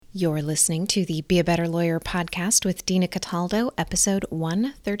You're listening to the Be a Better Lawyer podcast with Dina Cataldo, episode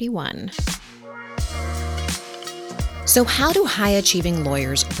 131. So how do high-achieving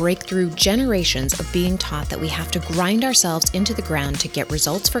lawyers break through generations of being taught that we have to grind ourselves into the ground to get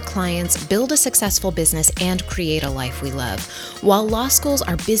results for clients, build a successful business, and create a life we love? While law schools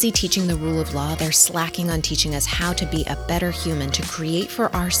are busy teaching the rule of law, they're slacking on teaching us how to be a better human to create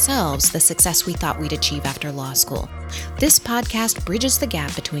for ourselves the success we thought we'd achieve after law school. This podcast bridges the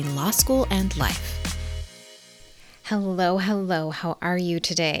gap between law school and life. Hello, how are you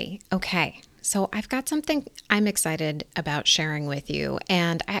today? Okay. So I've got something I'm excited about sharing with you.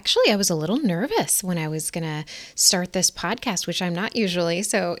 And I was a little nervous when I was going to start this podcast, which I'm not usually.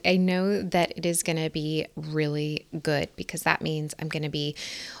 So I know that it is going to be really good because that means I'm going to be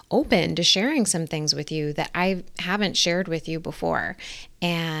open to sharing some things with you that I haven't shared with you before.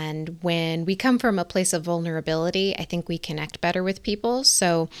 And when we come from a place of vulnerability, I think we connect better with people.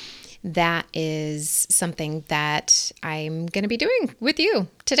 So that is something that I'm going to be doing with you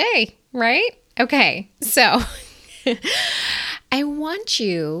today, right? Okay, so I want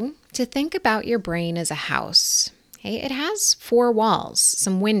you to think about your brain as a house. Okay? It has 4 walls,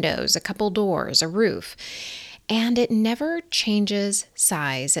 some windows, a couple doors, a roof, and it never changes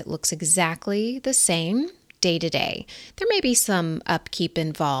size. It looks exactly the same day to day. There may be some upkeep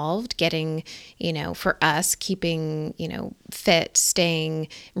involved, getting, for us, keeping, fit, staying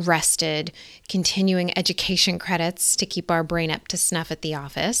rested, continuing education credits to keep our brain up to snuff at the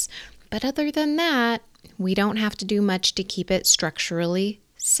office. But other than that, we don't have to do much to keep it structurally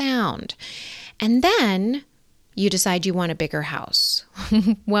sound. And then you decide you want a bigger house.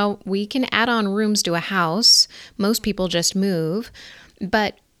 Well, we can add on rooms to a house. Most people just move,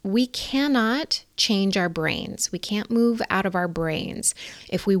 but we cannot change our brains. We can't move out of our brains.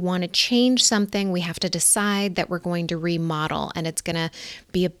 If we want to change something, we have to decide that we're going to remodel, and it's going to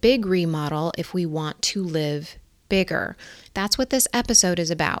be a big remodel if we want to live bigger. That's what this episode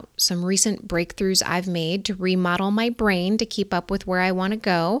is about. Some recent breakthroughs I've made to remodel my brain to keep up with where I want to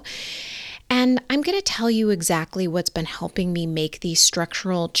go. And I'm going to tell you exactly what's been helping me make these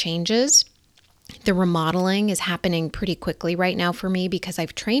structural changes. The remodeling is happening pretty quickly right now for me because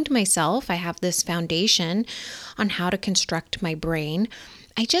I've trained myself. I have this foundation on how to construct my brain.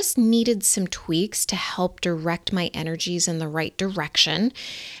 I just needed some tweaks to help direct my energies in the right direction.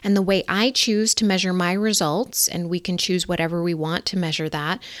 And the way I choose to measure my results, and we can choose whatever we want to measure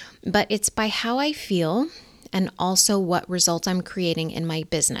that, but it's by how I feel and also what results I'm creating in my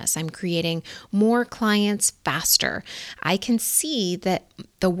business. I'm creating more clients faster. I can see that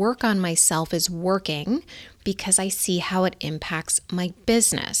the work on myself is working because I see how it impacts my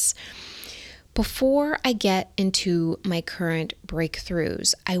business. Before I get into my current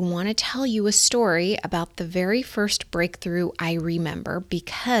breakthroughs, I want to tell you a story about the very first breakthrough I remember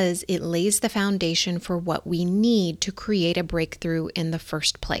because it lays the foundation for what we need to create a breakthrough in the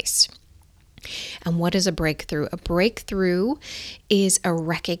first place. And what is a breakthrough? A breakthrough is a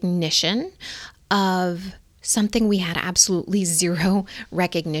recognition of something we had absolutely zero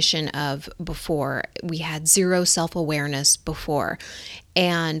recognition of before. We had zero self-awareness before.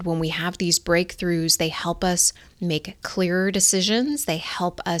 And when we have these breakthroughs, they help us make clearer decisions. They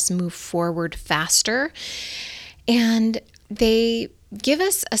help us move forward faster. And they give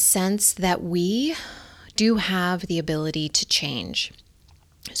us a sense that we do have the ability to change.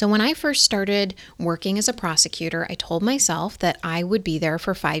 So when I first started working as a prosecutor, I told myself that I would be there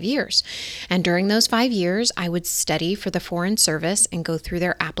for 5 years. And during those 5 years, I would study for the Foreign Service and go through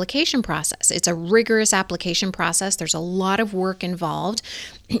their application process. It's a rigorous application process. There's a lot of work involved.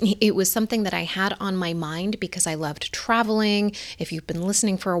 It was something that I had on my mind because I loved traveling. If you've been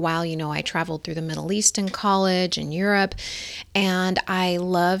listening for a while, you know I traveled through the Middle East in college and Europe. And I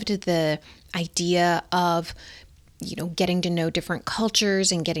loved the idea of getting to know different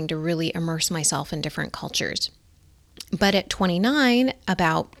cultures and getting to really immerse myself in different cultures. But at 29,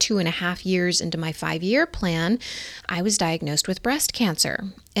 about 2.5 years into my 5-year plan, I was diagnosed with breast cancer.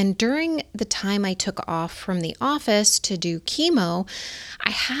 And during the time I took off from the office to do chemo, I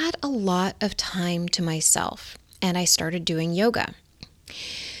had a lot of time to myself, and I started doing yoga.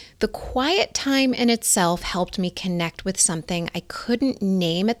 The quiet time in itself helped me connect with something I couldn't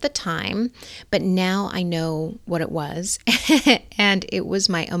name at the time, but now I know what it was, and it was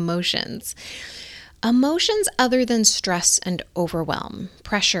my emotions. Emotions other than stress and overwhelm,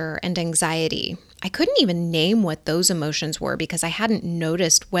 pressure and anxiety. I couldn't even name what those emotions were because I hadn't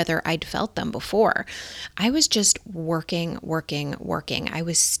noticed whether I'd felt them before. I was just working. I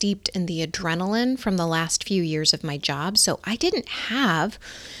was steeped in the adrenaline from the last few years of my job, so I didn't have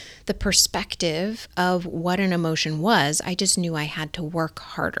the perspective of what an emotion was. I just knew I had to work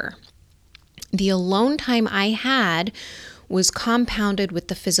harder. The alone time I had was compounded with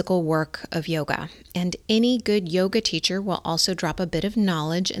the physical work of yoga. And any good yoga teacher will also drop a bit of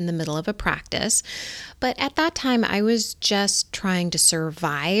knowledge in the middle of a practice. But at that time, I was just trying to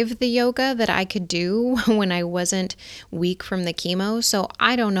survive the yoga that I could do when I wasn't weak from the chemo. So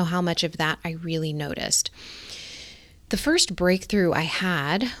I don't know how much of that I really noticed. The first breakthrough I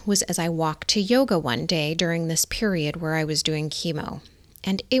had was as I walked to yoga one day during this period where I was doing chemo.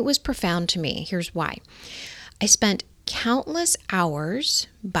 And it was profound to me. Here's why. I spent countless hours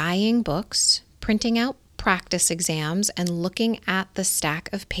buying books, printing out practice exams, and looking at the stack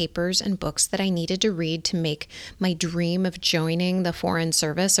of papers and books that I needed to read to make my dream of joining the Foreign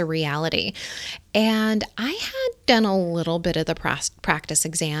Service a reality. And I had done a little bit of the practice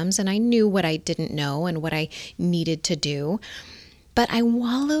exams, and I knew what I didn't know and what I needed to do. But I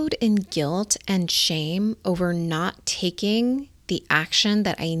wallowed in guilt and shame over not taking the action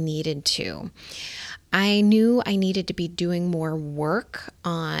that I needed to. I knew I needed to be doing more work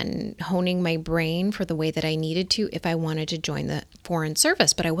on honing my brain for the way that I needed to if I wanted to join the Foreign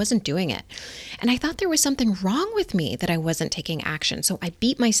Service, but I wasn't doing it. And I thought there was something wrong with me that I wasn't taking action, so I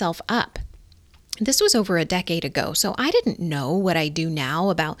beat myself up. This was over a decade ago, so I didn't know what I do now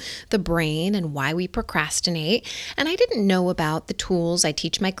about the brain and why we procrastinate, and I didn't know about the tools I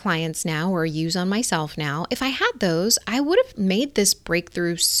teach my clients now or use on myself now. If I had those, I would have made this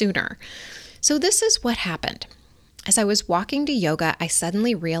breakthrough sooner. So this is what happened. As I was walking to yoga, I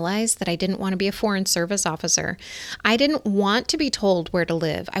suddenly realized that I didn't want to be a Foreign Service officer. I didn't want to be told where to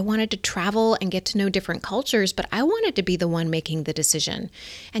live. I wanted to travel and get to know different cultures, but I wanted to be the one making the decision.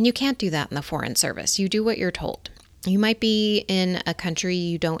 And you can't do that in the Foreign Service. You do what you're told. You might be in a country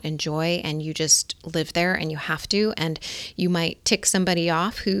you don't enjoy and you just live there and you have to, and you might tick somebody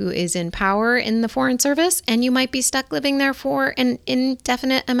off who is in power in the Foreign Service, and you might be stuck living there for an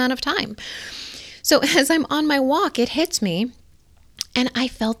indefinite amount of time. So as I'm on my walk, it hits me, and I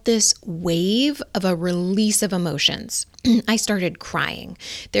felt this wave of a release of emotions. I started crying.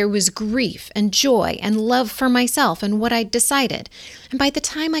 There was grief and joy and love for myself and what I'd decided. And by the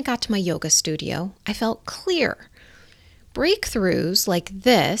time I got to my yoga studio, I felt clear. Breakthroughs like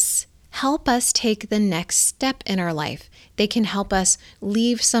this help us take the next step in our life. They can help us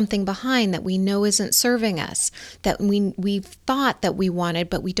leave something behind that we know isn't serving us, that we've thought that we wanted,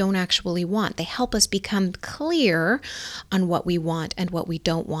 but we don't actually want. They help us become clear on what we want and what we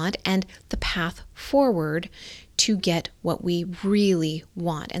don't want, and the path forward to get what we really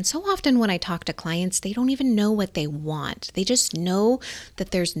want. And so often when I talk to clients, they don't even know what they want. They just know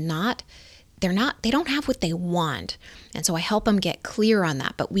that they don't have what they want. And so I help them get clear on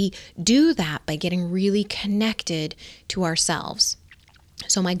that. But we do that by getting really connected to ourselves.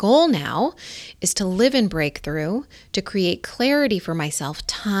 So my goal now is to live in breakthrough, to create clarity for myself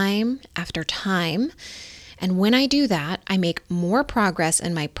time after time. And when I do that, I make more progress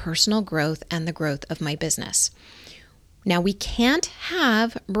in my personal growth and the growth of my business. Now, we can't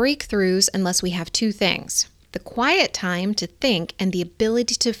have breakthroughs unless we have two things: the quiet time to think and the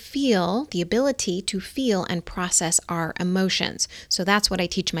ability to feel and process our emotions. So that's what I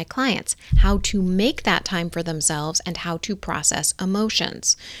teach my clients, how to make that time for themselves and how to process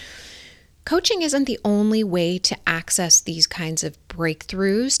emotions. Coaching isn't the only way to access these kinds of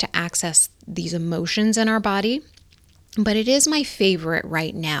breakthroughs, to access these emotions in our body. But it is my favorite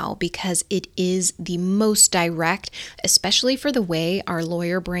right now because it is the most direct, especially for the way our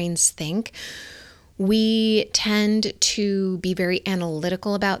lawyer brains think. We tend to be very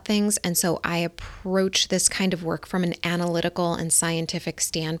analytical about things, and so I approach this kind of work from an analytical and scientific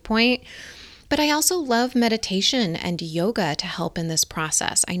standpoint. But I also love meditation and yoga to help in this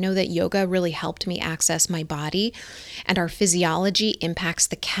process. I know that yoga really helped me access my body, and our physiology impacts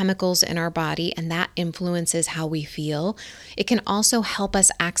the chemicals in our body, and that influences how we feel. It can also help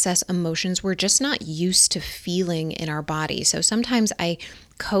us access emotions we're just not used to feeling in our body. So sometimes I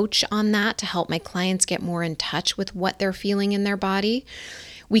coach on that to help my clients get more in touch with what they're feeling in their body.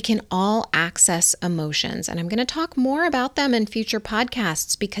 We can all access emotions, and I'm going to talk more about them in future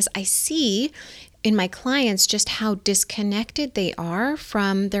podcasts because I see in my clients just how disconnected they are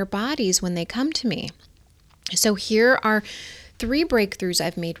from their bodies when they come to me. So here are 3 breakthroughs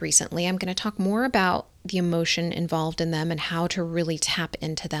I've made recently. I'm going to talk more about the emotion involved in them and how to really tap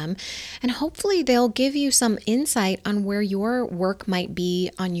into them. And hopefully they'll give you some insight on where your work might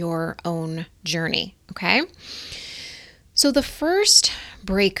be on your own journey, okay? So the first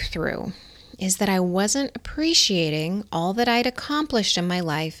breakthrough is that I wasn't appreciating all that I'd accomplished in my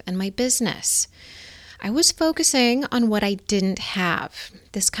life and my business. I was focusing on what I didn't have.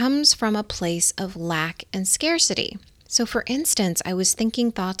 This comes from a place of lack and scarcity. So, for instance, I was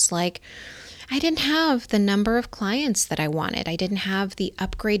thinking thoughts like, I didn't have the number of clients that I wanted. I didn't have the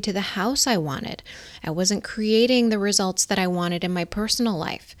upgrade to the house I wanted. I wasn't creating the results that I wanted in my personal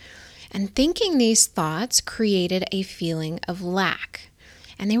life. And thinking these thoughts created a feeling of lack.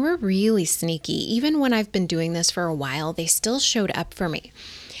 And they were really sneaky. Even when I've been doing this for a while, they still showed up for me.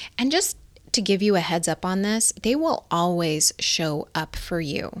 And just to give you a heads up on this, they will always show up for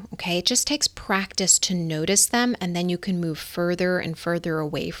you, okay? It just takes practice to notice them, and then you can move further and further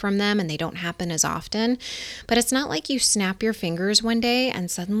away from them, and they don't happen as often. But it's not like you snap your fingers one day and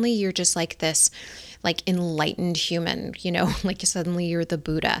suddenly you're just like this, like enlightened human, like suddenly you're the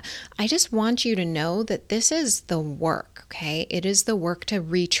Buddha. I just want you to know that this is the work, okay? It is the work to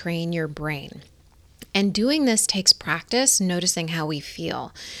retrain your brain. And doing this takes practice, noticing how we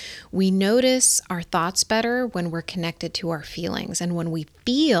feel. We notice our thoughts better when we're connected to our feelings. And when we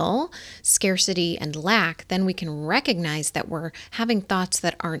feel scarcity and lack, then we can recognize that we're having thoughts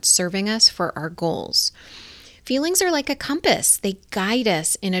that aren't serving us for our goals. Feelings are like a compass. They guide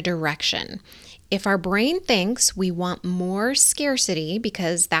us in a direction. If our brain thinks we want more scarcity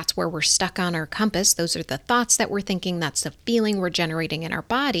because that's where we're stuck on our compass, those are the thoughts that we're thinking, that's the feeling we're generating in our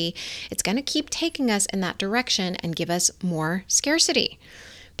body, it's going to keep taking us in that direction and give us more scarcity.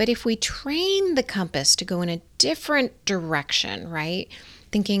 But if we train the compass to go in a different direction, right?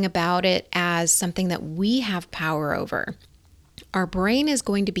 Thinking about it as something that we have power over, our brain is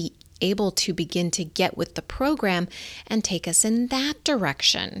going to be able to begin to get with the program and take us in that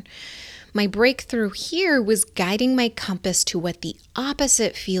direction. My breakthrough here was guiding my compass to what the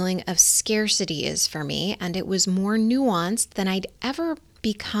opposite feeling of scarcity is for me, and it was more nuanced than I'd ever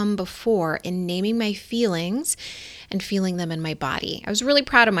become before in naming my feelings and feeling them in my body. I was really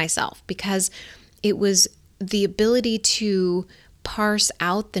proud of myself because it was the ability to parse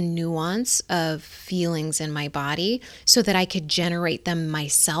out the nuance of feelings in my body so that I could generate them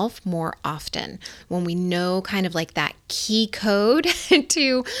myself more often. When we know kind of like that key code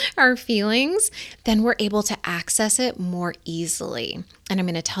to our feelings, then we're able to access it more easily. And I'm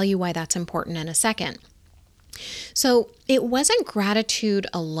going to tell you why that's important in a second. So it wasn't gratitude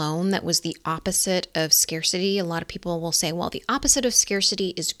alone that was the opposite of scarcity. A lot of people will say, well, the opposite of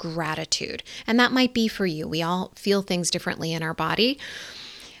scarcity is gratitude. And that might be for you. We all feel things differently in our body.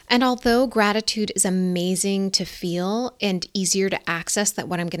 And although gratitude is amazing to feel and easier to access than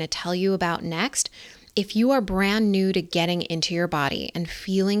what I'm going to tell you about next, if you are brand new to getting into your body and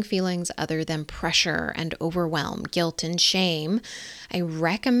feeling feelings other than pressure and overwhelm, guilt and shame, I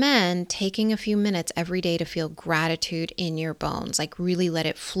recommend taking a few minutes every day to feel gratitude in your bones. Like really let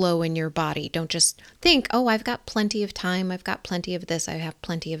it flow in your body. Don't just think, oh, I've got plenty of time. I've got plenty of this. I have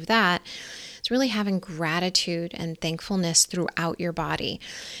plenty of that. It's really having gratitude and thankfulness throughout your body.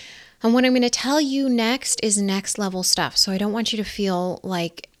 And what I'm going to tell you next is next level stuff. So I don't want you to feel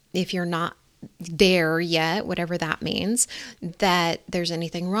like if you're not there yet, whatever that means, that there's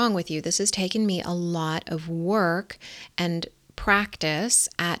anything wrong with you. This has taken me a lot of work and practice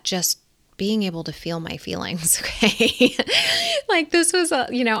at just being able to feel my feelings, okay? Like this was,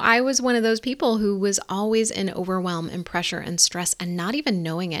 I was one of those people who was always in overwhelm and pressure and stress and not even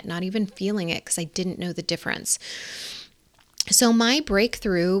knowing it, not even feeling it because I didn't know the difference. So my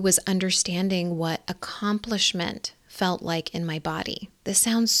breakthrough was understanding what accomplishment felt like in my body. This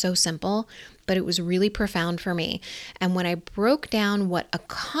sounds so simple, but it was really profound for me. And when I broke down what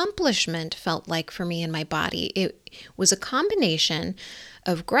accomplishment felt like for me in my body, it was a combination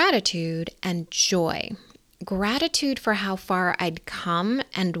of gratitude and joy. Gratitude for how far I'd come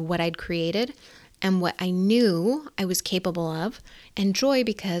and what I'd created and what I knew I was capable of, and joy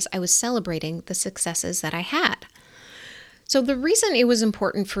because I was celebrating the successes that I had. So the reason it was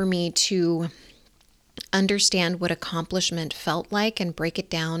important for me to understand what accomplishment felt like and break it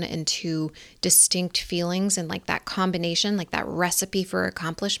down into distinct feelings and like that combination, like that recipe for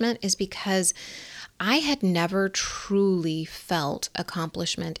accomplishment is because I had never truly felt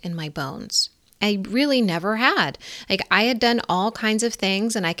accomplishment in my bones. I really never had. Like I had done all kinds of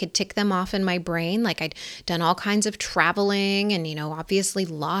things and I could tick them off in my brain. Like I'd done all kinds of traveling and, obviously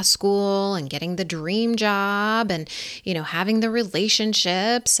law school and getting the dream job and, having the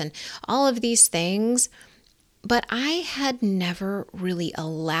relationships and all of these things. But I had never really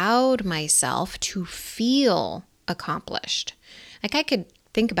allowed myself to feel accomplished. Like I could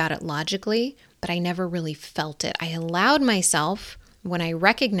think about it logically, but I never really felt it. I allowed myself, when I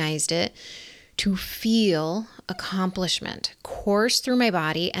recognized it, to feel accomplishment course through my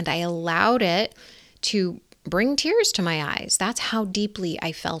body, and I allowed it to bring tears to my eyes. That's how deeply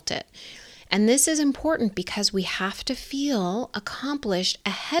I felt it. And this is important because we have to feel accomplished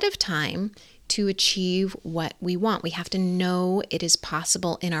ahead of time to achieve what we want. We have to know it is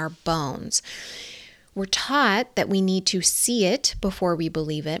possible in our bones. We're taught that we need to see it before we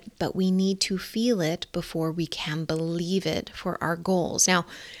believe it, but we need to feel it before we can believe it for our goals. Now,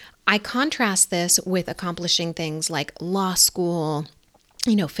 I contrast this with accomplishing things like law school,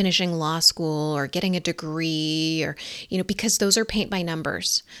 finishing law school or getting a degree or, because those are paint by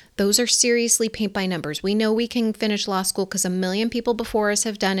numbers. Those are seriously paint by numbers. We know we can finish law school because 1 million people before us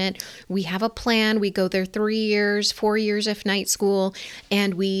have done it. We have a plan. We go there 3 years, 4 years if night school,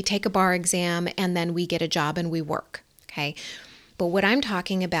 and we take a bar exam and then we get a job and we work. Okay. But what I'm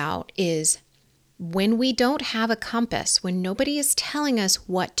talking about is when we don't have a compass, when nobody is telling us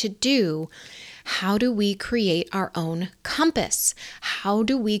what to do, how do we create our own compass? How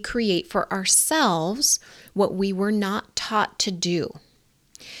do we create for ourselves what we were not taught to do?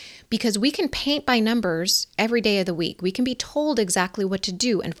 Because we can paint by numbers every day of the week. We can be told exactly what to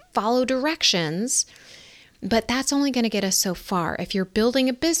do and follow directions, but that's only going to get us so far. If you're building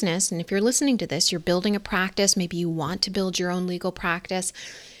a business, and if you're listening to this, you're building a practice, maybe you want to build your own legal practice,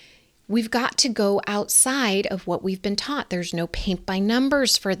 we've got to go outside of what we've been taught. There's no paint by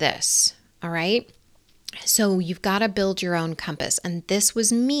numbers for this. All right. So you've got to build your own compass. And this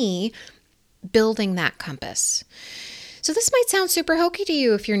was me building that compass. So this might sound super hokey to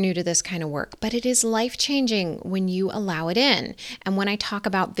you if you're new to this kind of work, but it is life-changing when you allow it in. And when I talk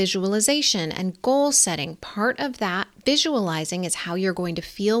about visualization and goal setting, part of that visualizing is how you're going to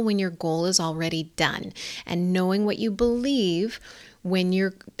feel when your goal is already done, and knowing what you believe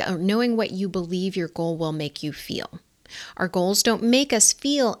your goal will make you feel. Our goals don't make us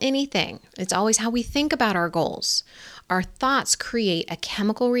feel anything. It's always how we think about our goals. Our thoughts create a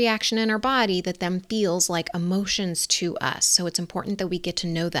chemical reaction in our body that then feels like emotions to us. So it's important that we get to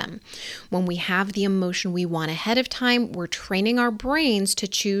know them. When we have the emotion we want ahead of time, we're training our brains to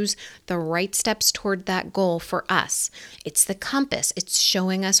choose the right steps toward that goal for us. It's the compass. It's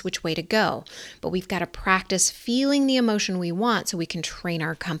showing us which way to go. But we've got to practice feeling the emotion we want so we can train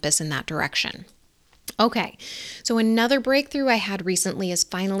our compass in that direction. Okay, so another breakthrough I had recently is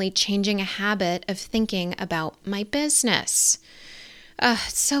finally changing a habit of thinking about my business.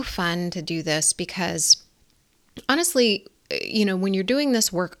 It's so fun to do this because honestly, when you're doing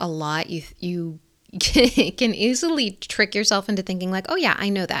this work a lot, you can easily trick yourself into thinking like, oh yeah, I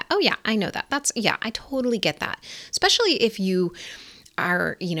know that. Oh yeah, I know that. I totally get that. Especially if you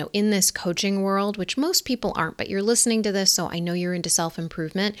are, in this coaching world, which most people aren't, but you're listening to this, so I know you're into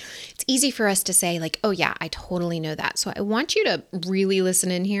self-improvement. It's easy for us to say like, oh yeah, I totally know that. So I want you to really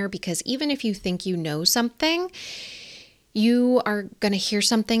listen in here, because even if you think you know something, you are going to hear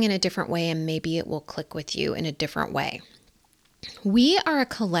something in a different way, and maybe it will click with you in a different way. We are a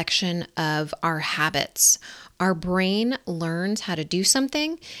collection of our habits. Our brain learns how to do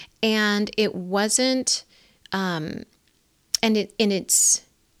something, and it wasn't, how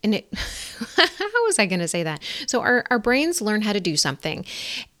was I going to say that? So our brains learn how to do something,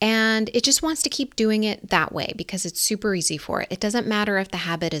 and it just wants to keep doing it that way because it's super easy for it. It doesn't matter if the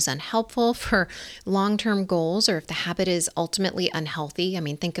habit is unhelpful for long-term goals or if the habit is ultimately unhealthy. I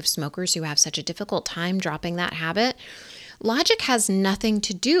mean, think of smokers who have such a difficult time dropping that habit. Logic has nothing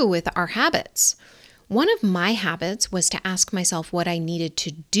to do with our habits. One of my habits was to ask myself what I needed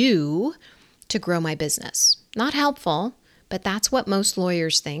to do to grow my business. Not helpful, but that's what most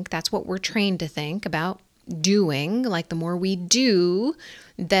lawyers think. That's what we're trained to think about doing. Like the more we do,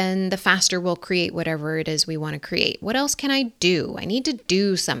 then the faster we'll create whatever it is we want to create. What else can I do? I need to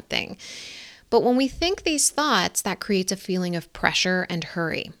do something. But when we think these thoughts, that creates a feeling of pressure and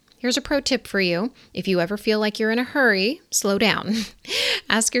hurry. Here's a pro tip for you. If you ever feel like you're in a hurry, slow down.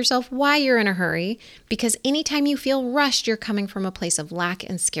 Ask yourself why you're in a hurry, because anytime you feel rushed, you're coming from a place of lack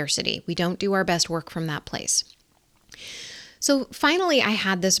and scarcity. We don't do our best work from that place. So finally, I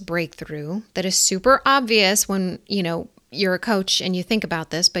had this breakthrough that is super obvious when, you're a coach and you think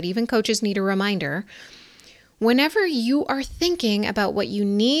about this, but even coaches need a reminder. Whenever you are thinking about what you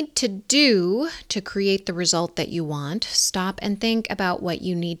need to do to create the result that you want, stop and think about what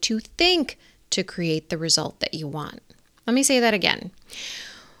you need to think to create the result that you want. Let me say that again.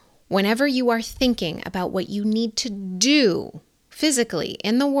 Whenever you are thinking about what you need to do physically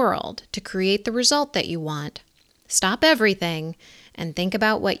in the world to create the result that you want, stop everything and think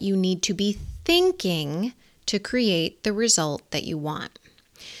about what you need to be thinking to create the result that you want.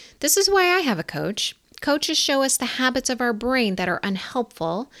 This is why I have a coach. Coaches show us the habits of our brain that are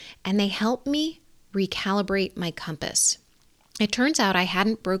unhelpful, and they help me recalibrate my compass. It turns out I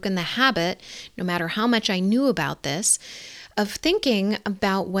hadn't broken the habit, no matter how much I knew about this, of thinking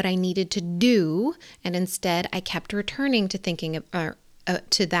about what I needed to do, and instead I kept returning to thinking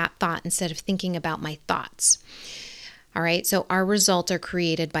to that thought instead of thinking about my thoughts. All right, so our results are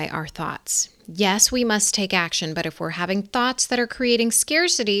created by our thoughts. Yes, we must take action, but if we're having thoughts that are creating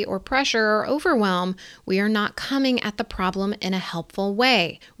scarcity or pressure or overwhelm, we are not coming at the problem in a helpful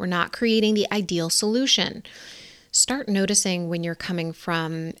way. We're not creating the ideal solution. Start noticing when you're coming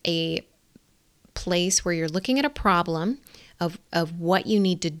from a place where you're looking at a problem of what you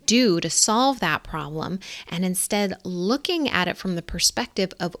need to do to solve that problem, and instead looking at it from the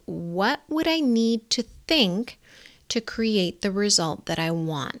perspective of what would I need to think to create the result that I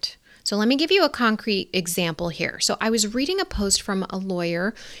want. So let me give you a concrete example here. So I was reading a post from a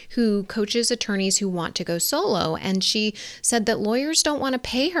lawyer who coaches attorneys who want to go solo, and she said that lawyers don't want to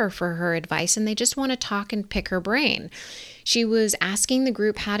pay her for her advice and they just want to talk and pick her brain. She was asking the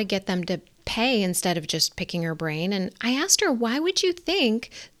group how to get them to pay instead of just picking her brain. And I asked her, why would you think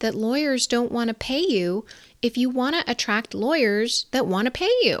that lawyers don't want to pay you if you want to attract lawyers that want to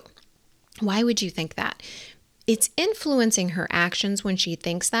pay you? Why would you think that? It's influencing her actions when she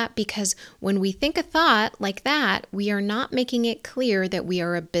thinks that, because when we think a thought like that, we are not making it clear that we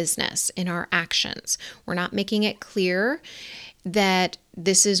are a business in our actions. We're not making it clear that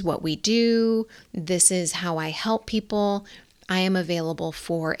this is what we do, this is how I help people. I am available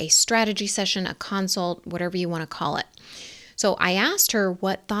for a strategy session, a consult, whatever you want to call it. So I asked her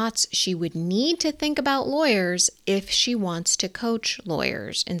what thoughts she would need to think about lawyers if she wants to coach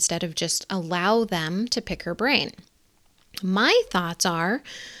lawyers instead of just allow them to pick her brain. My thoughts are,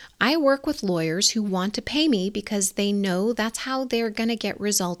 I work with lawyers who want to pay me because they know that's how they're going to get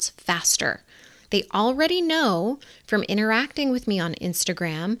results faster. They already know from interacting with me on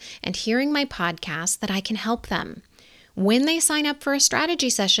Instagram and hearing my podcast that I can help them. When they sign up for a strategy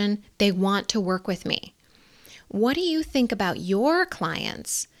session, they want to work with me. What do you think about your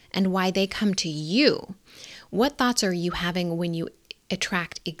clients and why they come to you? What thoughts are you having when you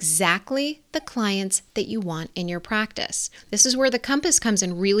attract exactly the clients that you want in your practice? This is where the compass comes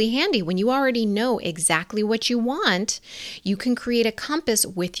in really handy. When you already know exactly what you want, you can create a compass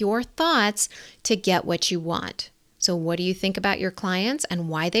with your thoughts to get what you want. So what do you think about your clients and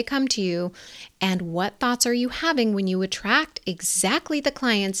why they come to you? And what thoughts are you having when you attract exactly the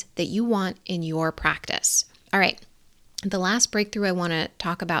clients that you want in your practice? All right, the last breakthrough I want to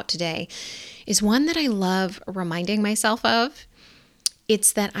talk about today is one that I love reminding myself of.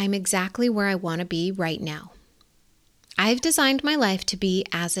 It's that I'm exactly where I want to be right now. I've designed my life to be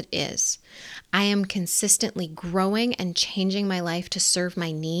as it is. I am consistently growing and changing my life to serve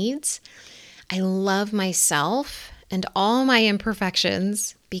my needs. I love myself and all my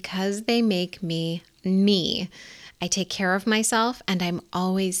imperfections because they make me me. I take care of myself and I'm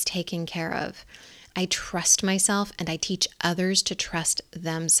always taken care of. I trust myself and I teach others to trust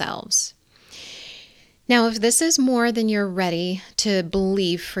themselves. Now, if this is more than you're ready to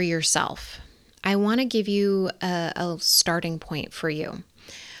believe for yourself, I want to give you a starting point for you.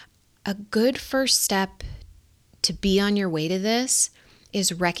 A good first step to be on your way to this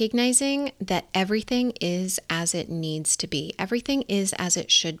is recognizing that everything is as it needs to be. Everything is as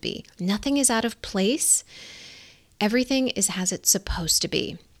it should be. Nothing is out of place. Everything is as it's supposed to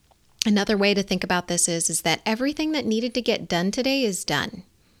be. Another way to think about this is that everything that needed to get done today is done.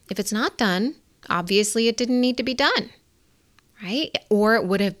 If it's not done, obviously it didn't need to be done, right? Or it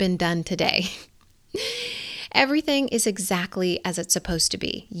would have been done today. Everything is exactly as it's supposed to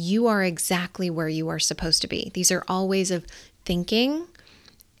be. You are exactly where you are supposed to be. These are all ways of thinking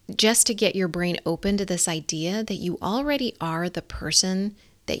just to get your brain open to this idea that you already are the person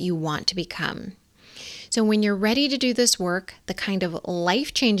that you want to become. So when you're ready to do this work, the kind of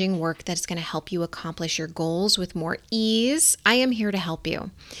life-changing work that's going to help you accomplish your goals with more ease, I am here to help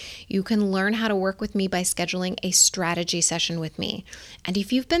you. You can learn how to work with me by scheduling a strategy session with me. And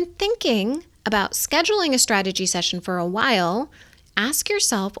if you've been thinking about scheduling a strategy session for a while, ask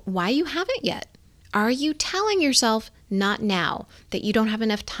yourself why you haven't yet. Are you telling yourself not now, that you don't have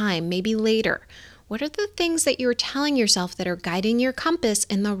enough time, maybe later? What are the things that you're telling yourself that are guiding your compass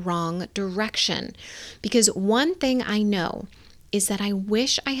in the wrong direction? Because one thing I know is that I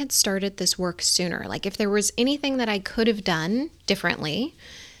wish I had started this work sooner. Like if there was anything that I could have done differently,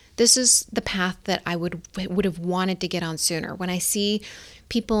 this is the path that I would have wanted to get on sooner. When I see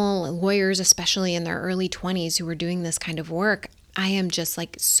people, lawyers, especially in their early 20s who are doing this kind of work, I am just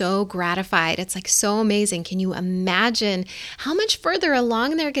like so gratified. It's like so amazing. Can you imagine how much further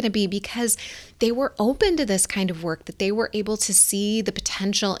along they're going to be because they were open to this kind of work, that they were able to see the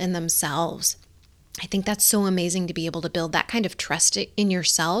potential in themselves? I think that's so amazing to be able to build that kind of trust in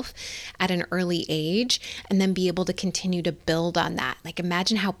yourself at an early age and then be able to continue to build on that. Like,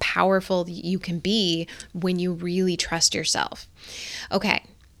 imagine how powerful you can be when you really trust yourself. Okay,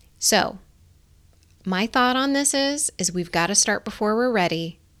 so my thought on this is we've got to start before we're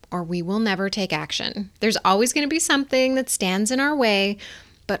ready, or we will never take action. There's always going to be something that stands in our way,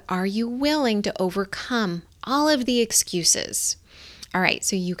 but are you willing to overcome all of the excuses? All right,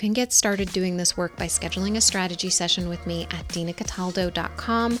 so you can get started doing this work by scheduling a strategy session with me at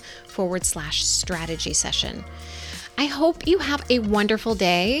dinacataldo.com/strategy session. I hope you have a wonderful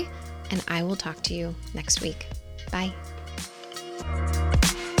day, and I will talk to you next week. Bye.